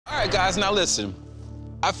right, guys, now listen.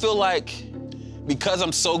 I feel like because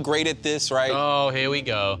I'm so great at this, right? Oh, here we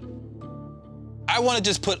go. I want to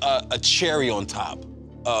just put a cherry on top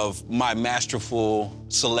of my masterful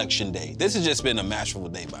selection day. This has just been a masterful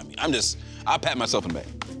day by me. I'll pat myself on the back.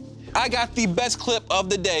 I got the best clip of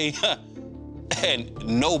the day, and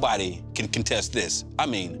nobody can contest this. I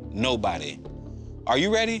mean, nobody. Are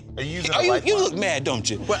you ready? Are you using a light You bar? look mad, don't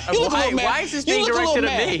you? Why is this You being look a directed little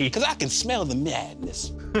at mad, me? because I can smell the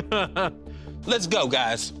madness. Let's go,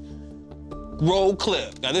 guys. Roll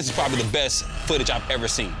clip. Now, this is probably the best footage I've ever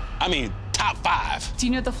seen. I mean, top 5. Do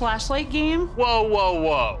you know the flashlight game? Whoa, whoa,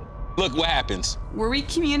 whoa. Look what happens. Were we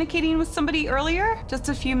communicating with somebody earlier, just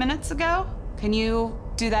a few minutes ago? Can you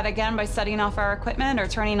do that again by setting off our equipment or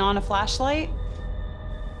turning on a flashlight?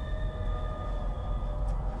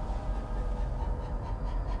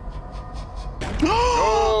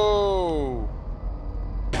 Oh!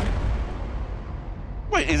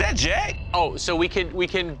 Wait, is that Jack? Oh, so we can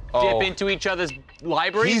dip into each other's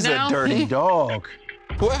libraries He's now? a dirty dog.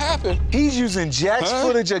 What happened? He's using Jack's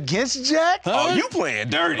footage against Jack? Oh, you playing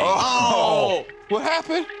dirty. Oh. What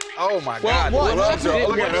happened? Oh my God. what? The gloves are,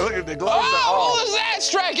 look at the gloves are Oh, off. who is that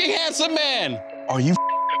striking handsome man? Are you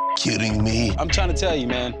kidding me? I'm trying to tell you,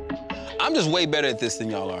 man. I'm just way better at this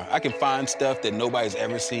than y'all are. I can find stuff that nobody's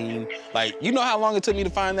ever seen. Like, you know how long it took me to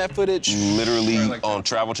find that footage? Literally on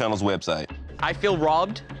Travel Channel's website. I feel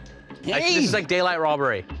robbed. Hey. This is like daylight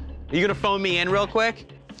robbery. Are you gonna phone me in real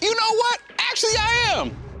quick? You know what? Actually, I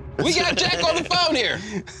am. We got Jack on the phone here.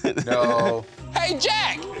 No. Hey,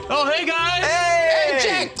 Jack. Oh, hey, guys. Hey,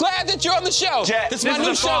 Jack, glad that you're on the show. Jack, this is my this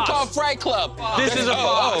new is a show boss. called Fright Club. This is a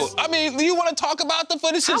boss. I mean, do you want to talk about the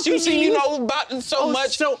footage since How you've can seen you- you know about it so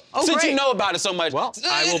much? Oh, Since great. you know about it so much. Well,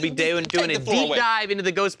 I will be doing Take a the floor deep away. dive into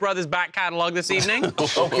the Ghost Brothers back catalog this evening.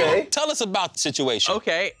 Okay. Tell us about the situation.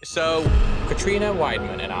 Okay, so Katrina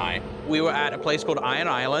Weidman and I, we were at a place called Iron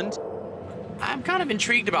Island. I'm kind of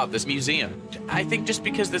intrigued about this museum. I think just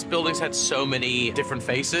because this building's had so many different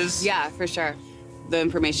faces. Yeah, for sure. The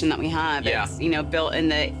information that we have, Yeah. it's, built in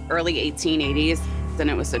the early 1880s. Then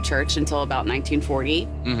it was a church until about 1940.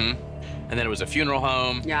 And then it was a funeral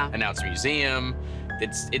home. Yeah. And now it's a museum.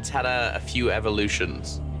 It's had a few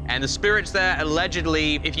evolutions. And the spirits there,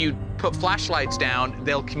 allegedly, if you put flashlights down,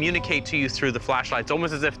 they'll communicate to you through the flashlights,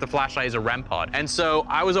 almost as if the flashlight is a REM pod. And so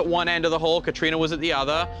I was at one end of the hall, Katrina was at the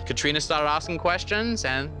other. Katrina started asking questions,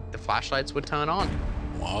 and the flashlights would turn on.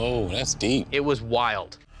 Whoa, that's deep. It was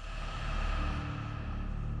wild.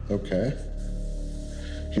 Okay.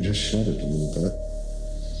 You just shut it a little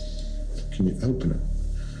bit. Can you open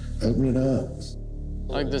it? Open it up.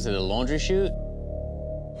 Like this is a laundry chute?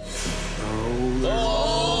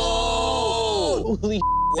 Oh! Holy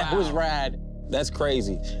that was rad. That's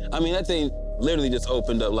crazy. I mean, that thing literally just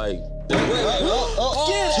opened up like. Wait,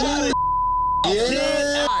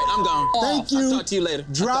 Yeah. All right, I'm gone. Thank you. I'll talk to you later.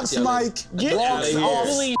 Drops mic. Walks off.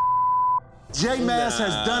 Holy J-Mass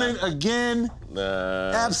has done it again.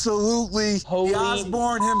 Absolutely. Holy- the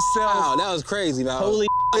Osbourne himself. Wow, that was crazy, man. Holy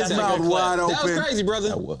His mouth wide open. That was crazy,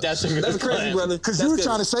 brother. That's a good That's crazy, plan. brother. Because you were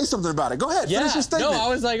trying to say something about it. Go ahead, finish your statement. No, I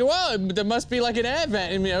was like, well, there must be like an air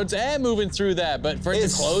vent. I mean, it's air moving through that, but for it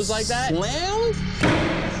to close like that? Slammed?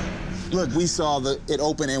 Look, we saw it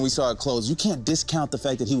open and we saw it close. You can't discount the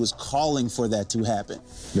fact that he was calling for that to happen.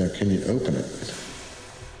 Now, can you open it?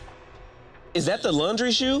 Is that the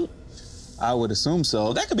laundry chute? I would assume so.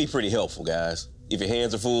 Well, that could be pretty helpful, guys. If your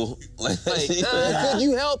hands are full. Could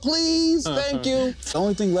you help, please? Thank you. The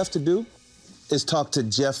only thing left to do is talk to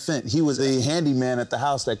Jeff Fent. He was the handyman at the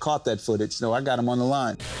house that caught that footage, so I got him on the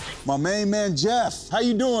line. My main man, Jeff. How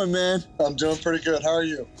you doing, man? I'm doing pretty good. How are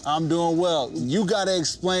you? I'm doing well. You gotta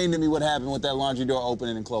explain to me what happened with that laundry door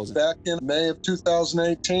opening and closing. Back in May of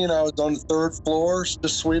 2018, I was on the 3rd floor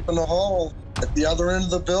just sweeping the hall. At the other end of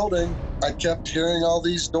the building, I kept hearing all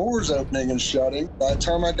these doors opening and shutting. By the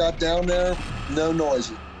time I got down there, no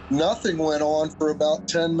noises. Nothing went on for about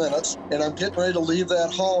 10 minutes, and I'm getting ready to leave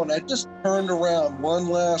that hall, and I just turned around one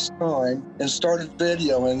last time and started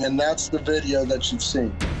videoing, and that's the video that you've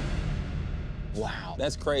seen. Wow,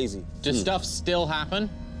 that's crazy. Does stuff still happen?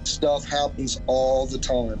 Stuff happens all the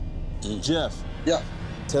time. Jeff. Yeah.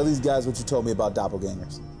 Tell these guys what you told me about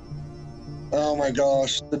doppelgangers. Oh my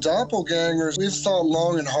gosh, the doppelgangers, we've thought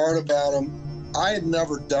long and hard about them. I had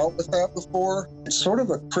never dealt with that before. It's sort of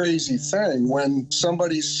a crazy thing when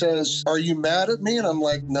somebody says, "Are you mad at me?" And I'm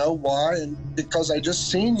like, "No, why?" And because I just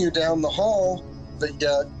seen you down the hall, but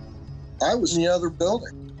yet I was in the other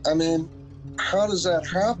building. I mean, how does that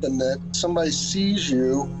happen that somebody sees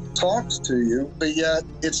you, talks to you, but yet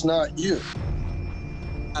it's not you?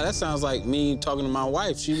 That sounds like me talking to my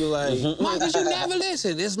wife. She was like, Marcus, you never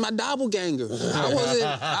listen. It's my doppelganger.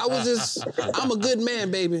 I'm a good man,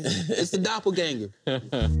 baby. It's the doppelganger.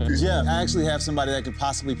 Jeff, I actually have somebody that could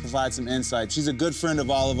possibly provide some insight. She's a good friend of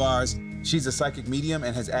all of ours. She's a psychic medium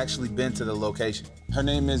and has actually been to the location. Her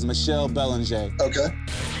name is Michelle Bellinger. Okay.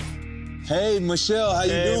 Hey, Michelle, how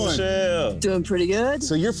you doing? Michelle. Doing pretty good.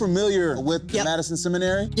 So you're familiar with the Madison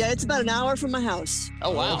Seminary? Yeah, it's about an hour from my house.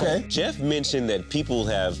 Oh, wow. Okay. Jeff mentioned that people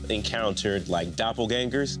have encountered like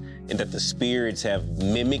doppelgangers and that the spirits have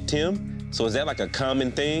mimicked him. So is that like a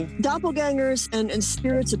common thing? Doppelgangers and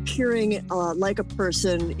spirits appearing like a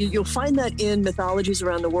person, you'll find that in mythologies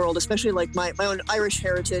around the world, especially like my own Irish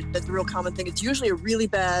heritage. That's a real common thing. It's usually a really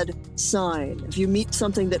bad sign. If you meet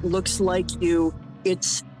something that looks like you,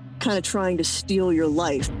 it's kind of trying to steal your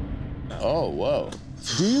life. Oh, whoa.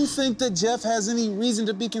 Do you think that Jeff has any reason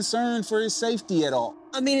to be concerned for his safety at all?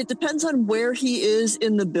 I mean, it depends on where he is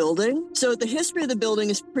in the building. So the history of the building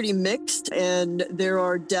is pretty mixed, and there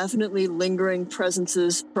are definitely lingering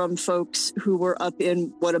presences from folks who were up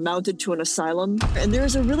in what amounted to an asylum. And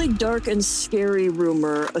there's a really dark and scary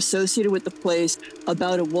rumor associated with the place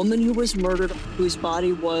about a woman who was murdered, whose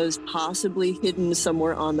body was possibly hidden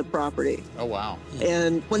somewhere on the property. Oh, wow.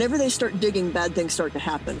 And whenever they start digging, bad things start to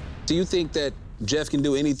happen. Do you think that Jeff can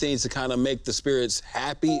do anything to kind of make the spirits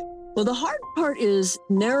happy? Well, the hard part is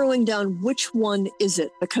narrowing down which one is it,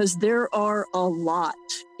 because there are a lot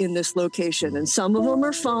in this location, and some of them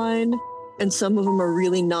are fine, and some of them are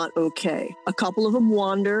really not okay. A couple of them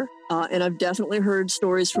wander, and I've definitely heard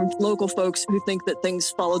stories from local folks who think that things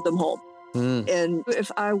followed them home. And if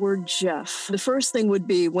I were Jeff, the first thing would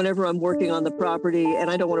be whenever I'm working on the property and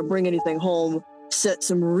I don't want to bring anything home, set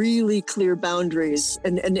some really clear boundaries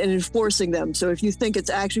and enforcing them. So if you think it's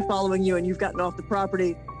actually following you and you've gotten off the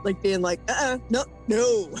property, like being like, no.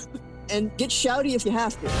 And get shouty if you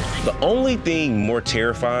have to. The only thing more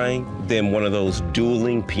terrifying than one of those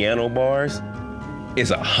dueling piano bars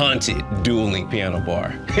is a haunted dueling piano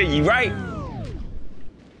bar. You right?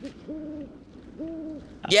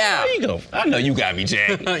 Yeah. There you go. I know you got me,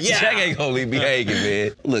 Jack. Yeah. Jack ain't gonna leave me hanging,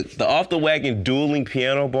 man. Look, the Off the Wagon dueling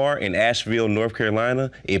piano bar in Asheville, North Carolina,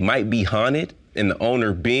 it might be haunted, and the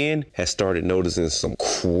owner, Ben, has started noticing some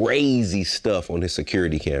crazy stuff on his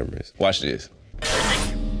security cameras. Watch this.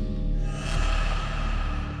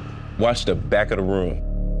 Watch the back of the room.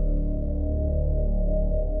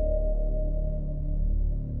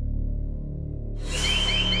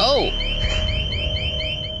 Oh.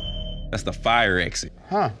 That's the fire exit.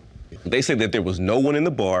 Huh. They said that there was no one in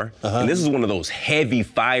the bar, and this is one of those heavy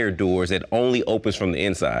fire doors that only opens from the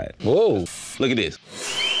inside. Whoa. Look at this.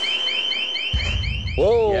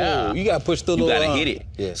 Whoa. Yeah. You got to push the You little... gotta hit it.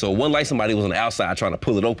 Yeah. So it wasn't like somebody was on the outside trying to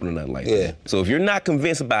pull it open or nothing like that. So if you're not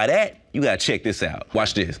convinced by that, you gotta check this out.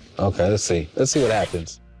 Watch this. Okay, let's see. Let's see what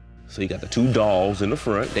happens. So you got the two dolls in the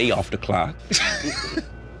front, they off the clock.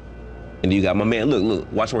 And you got my man,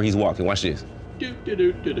 look, watch where he's walking, watch this.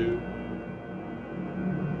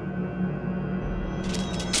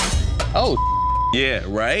 Oh. Yeah,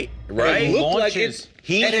 right? It looked like it's...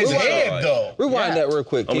 He and his head, though. Rewind that real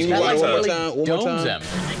quick. Can you rewind one more time? One more time.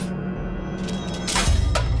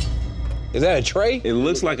 Is that a tray? It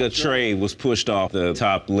looks like a tray was pushed off the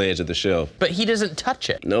top ledge of the shelf. But he doesn't touch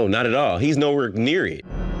it. No, not at all. He's nowhere near it.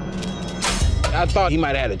 I thought he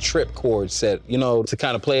might have had a trip cord set, you know, to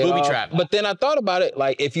kind of play it Booby off. trap. But then I thought about it,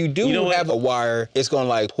 like, if you do have a wire, it's gonna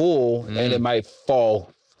like pull and it might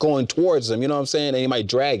fall going towards him, you know what I'm saying? And he might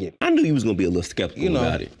drag it. I knew he was gonna be a little skeptical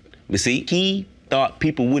about it. But see, he thought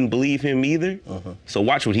people wouldn't believe him either. So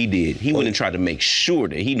watch what he did. He went and tried to make sure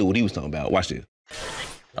that he knew what he was talking about. Watch this.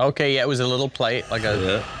 Okay, yeah, it was a little plate, like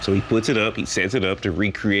a... So he puts it up, he sets it up to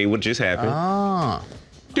recreate what just happened. Ah.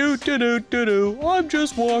 I'm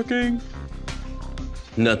just walking.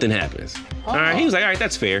 Nothing happens. All right, he was like, all right,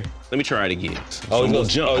 that's fair. Let me try it again. So I'm gonna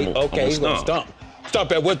jump. Okay, he's gonna stomp.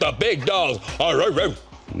 Stomp it with the big dogs. All right.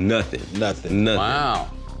 Nothing. Wow.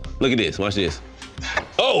 Look at this, watch this.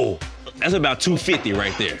 Oh! That's about 250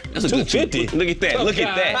 right there. That's a 250. Look at that, look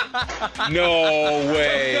at that. No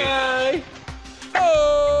way. Okay.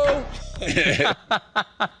 Oh!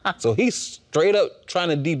 So he's straight up trying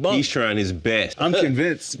to debunk. He's trying his best. I'm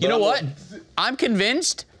convinced. You know what? I'm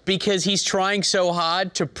convinced because he's trying so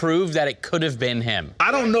hard to prove that it could have been him.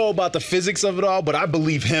 I don't know about the physics of it all, but I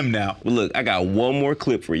believe him now. Well, look, I got one more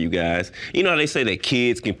clip for you guys. You know how they say that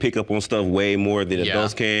kids can pick up on stuff way more than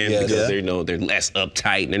adults can because they're less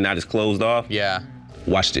uptight and they're not as closed off? Yeah.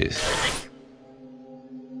 Watch this.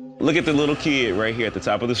 Look at the little kid right here at the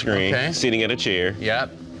top of the screen, sitting at a chair.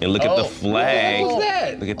 Yep. And look at the flag. What was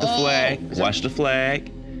that? Look at the flag. Watch the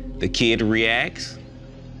flag. The kid reacts.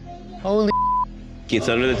 Holy. Gets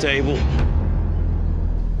under the table.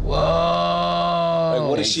 Whoa. Like,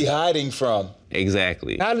 what is she hiding from?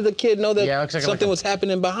 Exactly. How did the kid know that something was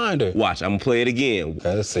happening behind her? Watch, I'm gonna play it again.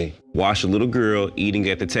 Okay, let's see. Watch a little girl eating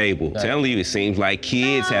at the table. Telling you, it seems like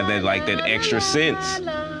kids have that extra sense.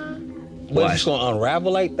 What, it's just gonna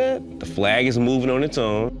unravel like that? The flag is moving on its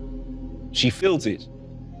own. She feels it.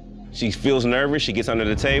 She feels nervous, she gets under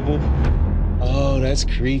the table. Oh, that's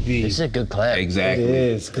creepy. This is a good play. Exactly. It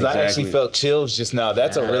is, because I actually felt chills just now.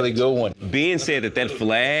 That's a really good one. Ben said that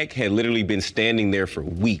flag had literally been standing there for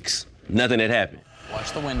weeks. Nothing had happened.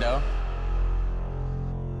 Watch the window.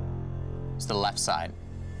 It's the left side.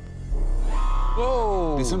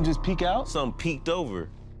 Whoa. Did something just peek out? Something peeked over.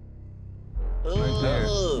 Right there.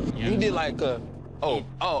 You did like a, y'all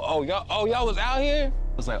was out here?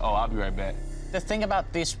 I was like, oh, I'll be right back. The thing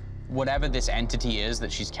about this, whatever this entity is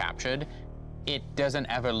that she's captured, it doesn't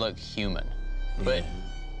ever look human. But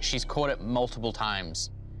she's caught it multiple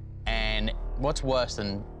times. And what's worse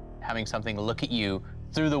than having something look at you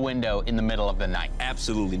through the window in the middle of the night?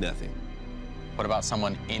 Absolutely nothing. What about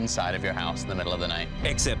someone inside of your house in the middle of the night?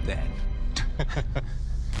 Except that.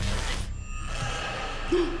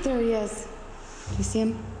 There he is. Do you see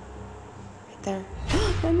him? Right there.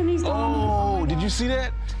 And then he's gone. Oh, did you see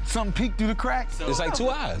that? Something peeked through the cracks? It's like two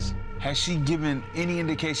eyes. Has she given any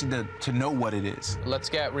indication to know what it is? Let's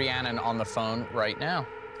get Rhiannon on the phone right now.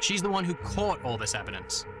 She's the one who caught all this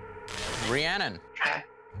evidence. Rhiannon, Okay.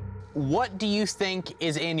 what do you think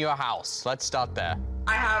is in your house? Let's start there.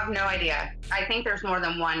 I have no idea. I think there's more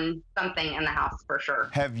than one something in the house for sure.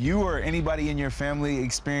 Have you or anybody in your family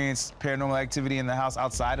experienced paranormal activity in the house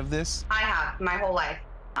outside of this? I have my whole life.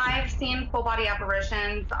 I've seen full body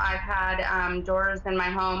apparitions. I've had doors in my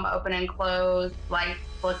home open and close, lights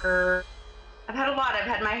flicker. I've had a lot. I've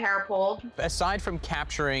had my hair pulled. Aside from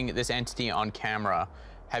capturing this entity on camera,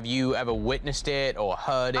 have you ever witnessed it or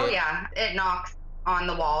heard it? Oh yeah, it knocks on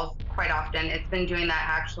the walls quite often. It's been doing that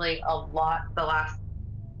actually a lot the last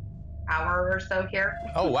hour or so here.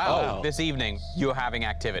 Oh wow. This evening, you're having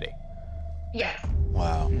activity. Yes.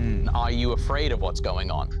 Wow. Are you afraid of what's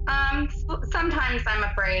going on? Sometimes I'm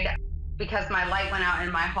afraid because my light went out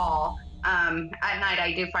in my hall. At night,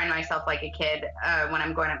 I do find myself like a kid. When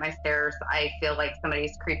I'm going up my stairs, I feel like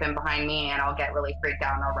somebody's creeping behind me and I'll get really freaked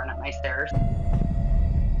out and I'll run up my stairs.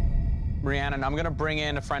 Rhiannon, I'm gonna bring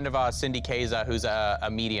in a friend of ours, Cindy Kaiser, who's a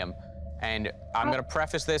medium. And I'm gonna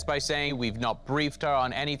preface this by saying we've not briefed her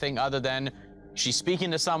on anything other than she's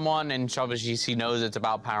speaking to someone and obviously she knows it's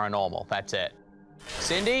about paranormal. That's it.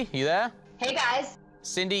 Cindy, you there? Hey guys.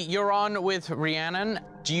 Cindy, you're on with Rhiannon.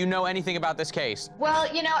 Do you know anything about this case?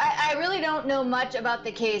 Well, you know, I really don't know much about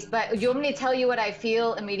the case, but do you want me to tell you what I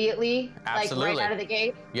feel immediately? Absolutely. Like right out of the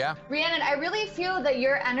gate? Yeah. Rhiannon, I really feel that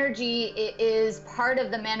your energy is part of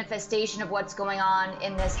the manifestation of what's going on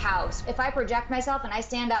in this house. If I project myself and I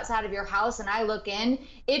stand outside of your house and I look in,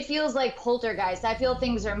 it feels like poltergeist. I feel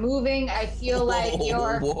things are moving. I feel like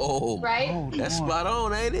you're, right? Oh, that's spot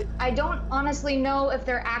on, ain't it? I don't honestly know if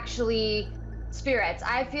they're actually spirits.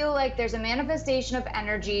 I feel like there's a manifestation of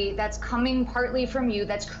energy that's coming partly from you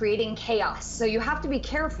that's creating chaos. So you have to be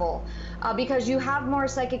careful because you have more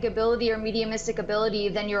psychic ability or mediumistic ability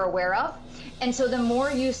than you're aware of. And so the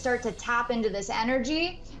more you start to tap into this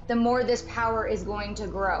energy, the more this power is going to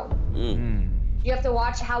grow. You have to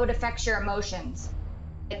watch how it affects your emotions.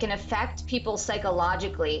 It can affect people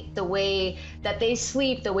psychologically, the way that they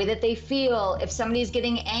sleep, the way that they feel. If somebody's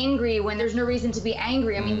getting angry when there's no reason to be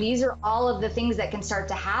angry. I mean, these are all of the things that can start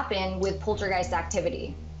to happen with poltergeist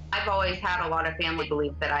activity. I've always had a lot of family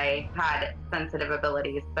belief that I had sensitive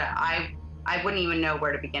abilities, but I wouldn't even know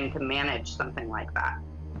where to begin to manage something like that.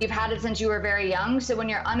 You've had it since you were very young, so when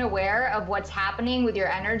you're unaware of what's happening with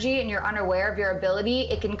your energy and you're unaware of your ability,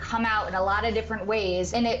 it can come out in a lot of different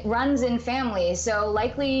ways, and it runs in families. So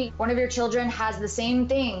likely one of your children has the same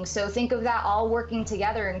thing. So think of that all working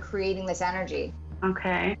together and creating this energy.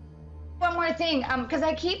 Okay. One more thing, because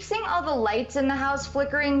I keep seeing all the lights in the house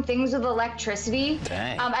flickering, things with electricity.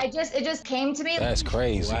 Dang. It just came to me. That's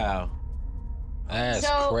crazy. Wow. That's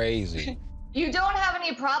crazy. You don't have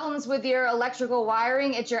any problems with your electrical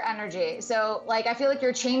wiring, it's your energy. So, like, I feel like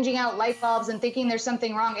you're changing out light bulbs and thinking there's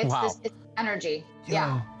something wrong. It's it's energy.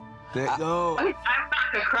 Yeah. I'm about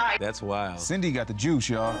to cry. That's wild. Cindy got the juice,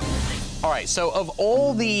 y'all. All right, so of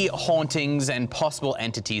all the hauntings and possible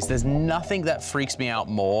entities, there's nothing that freaks me out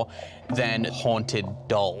more than haunted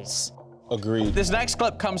dolls. Agreed. This next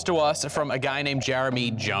clip comes to us from a guy named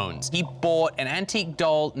Jeremy Jones. He bought an antique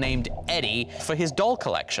doll named Eddie for his doll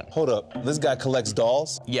collection. Hold up, this guy collects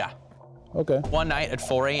dolls? Yeah. Okay. One night at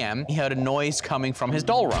 4 a.m., he heard a noise coming from his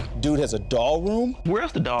doll room. Dude has a doll room? Where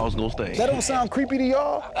else the dolls gonna stay? That don't sound creepy to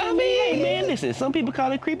y'all? I mean, hey, man, listen, some people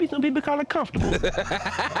call it creepy, some people call it comfortable.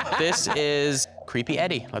 This is Creepy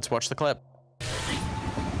Eddie. Let's watch the clip.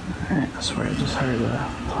 I swear I just heard the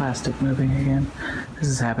plastic moving again. This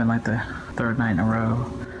has happened like the third night in a row.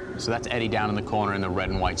 So that's Eddie down in the corner in the red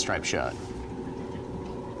and white striped shirt.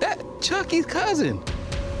 That Chucky's cousin.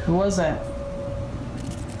 Who was that?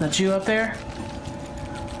 That you up there?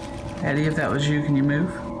 Eddie, if that was you, can you move?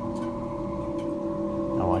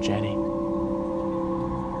 Now watch Eddie.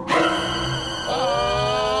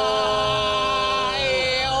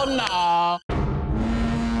 Hell no.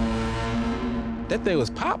 That thing was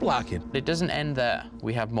pop locking. It doesn't end there.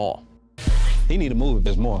 We have more. He need to move if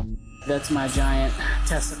there's more. That's my giant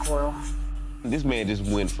Tesla coil. This man just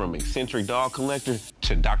went from eccentric doll collector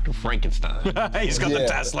to Dr. Frankenstein. He's got the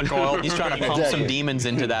Tesla coil. He's trying to pump some demons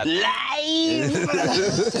into that.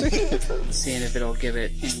 Seeing if it'll give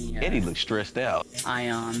it any Eddie looks stressed out.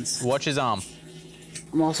 ions. Watch his arm.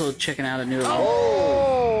 I'm also checking out a new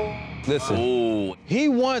Listen, he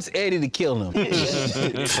wants Eddie to kill him.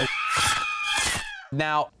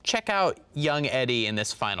 Now, check out young Eddie in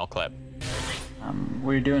this final clip.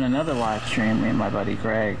 We were doing another live stream, me and my buddy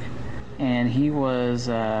Greg, and he was,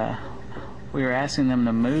 we were asking them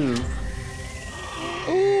to move.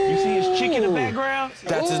 You see his chick in the background?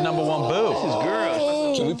 That's his #1 boo. That's his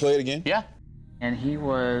girl. Can we play it again? Yeah. And he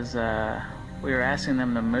was, we were asking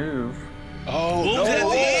them to move. Oh, no. Who's at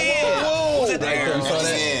the end? Whoa. Who's at the Right there, end? saw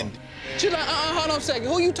that. She's like, hold on a second.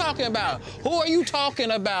 Who you talking about? Who are you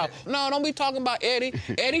talking about? No, don't be talking about Eddie.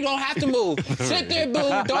 Eddie don't have to move. Sit there,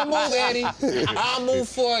 boo. Don't move, Eddie. I'll move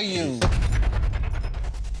for you.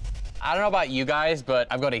 I don't know about you guys, but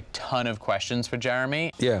I've got a ton of questions for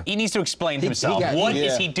Jeremy. Yeah. He needs to explain himself. What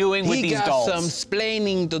is he doing with these He dolls? got some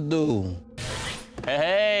splaining to do.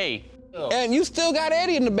 Hey. And you still got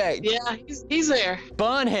Eddie in the back. Yeah, he's there.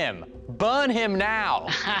 Burn him. Burn him now.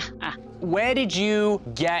 Where did you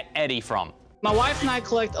get Eddie from? My wife and I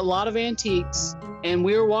collect a lot of antiques, and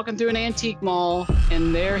we were walking through an antique mall,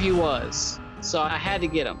 and there he was. So I had to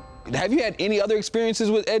get him. Have you had any other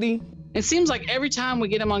experiences with Eddie? It seems like every time we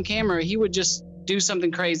get him on camera, he would just do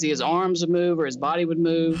something crazy. His arms would move or his body would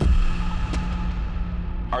move.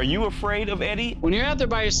 Are you afraid of Eddie? When you're out there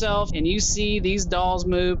by yourself and you see these dolls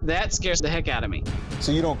move, that scares the heck out of me.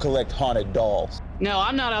 So you don't collect haunted dolls? No,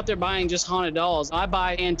 I'm not out there buying just haunted dolls. I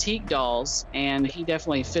buy antique dolls, and he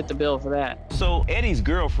definitely fit the bill for that. So Eddie's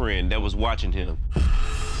girlfriend that was watching him,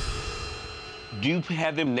 do you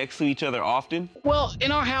have them next to each other often? Well,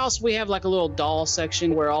 in our house, we have like a little doll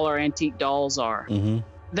section where all our antique dolls are. Mm-hmm.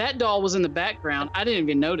 That doll was in the background. I didn't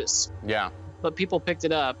even notice. Yeah. But people picked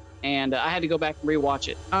it up, and I had to go back and rewatch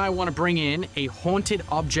it. I want to bring in a haunted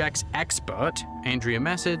objects expert, Andrea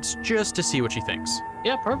Message, just to see what she thinks.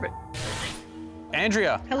 Yeah, perfect.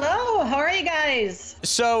 Andrea. Hello, how are you guys?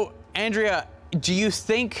 So, Andrea, do you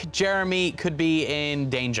think Jeremy could be in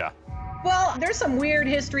danger? Well, there's some weird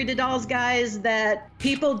history to dolls, guys, that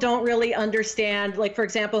people don't really understand. Like, for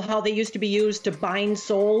example, how they used to be used to bind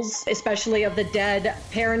souls, especially of the dead,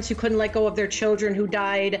 parents who couldn't let go of their children who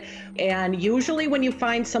died. And usually when you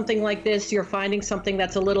find something like this, you're finding something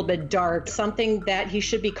that's a little bit dark, something that he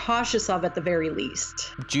should be cautious of at the very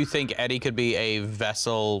least. Do you think Eddie could be a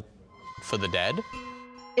vessel for the dead?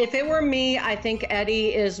 If it were me, I think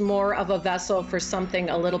Eddie is more of a vessel for something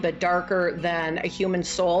a little bit darker than a human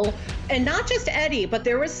soul. And not just Eddie, but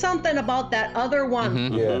there was something about that other one.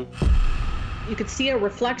 Mm-hmm. Yeah. You could see a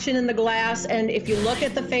reflection in the glass, and if you look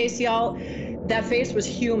at the face, y'all, that face was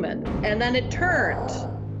human. And then it turned.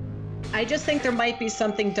 I just think there might be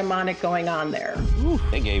something demonic going on there. Ooh,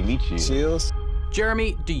 they gave me chills.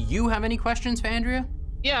 Jeremy, do you have any questions for Andrea?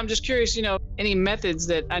 Yeah, I'm just curious, any methods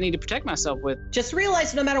that I need to protect myself with. Just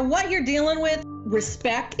realize no matter what you're dealing with,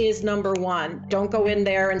 respect is #1. Don't go in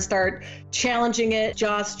there and start challenging it.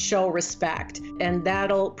 Just show respect, and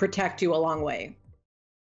that'll protect you a long way.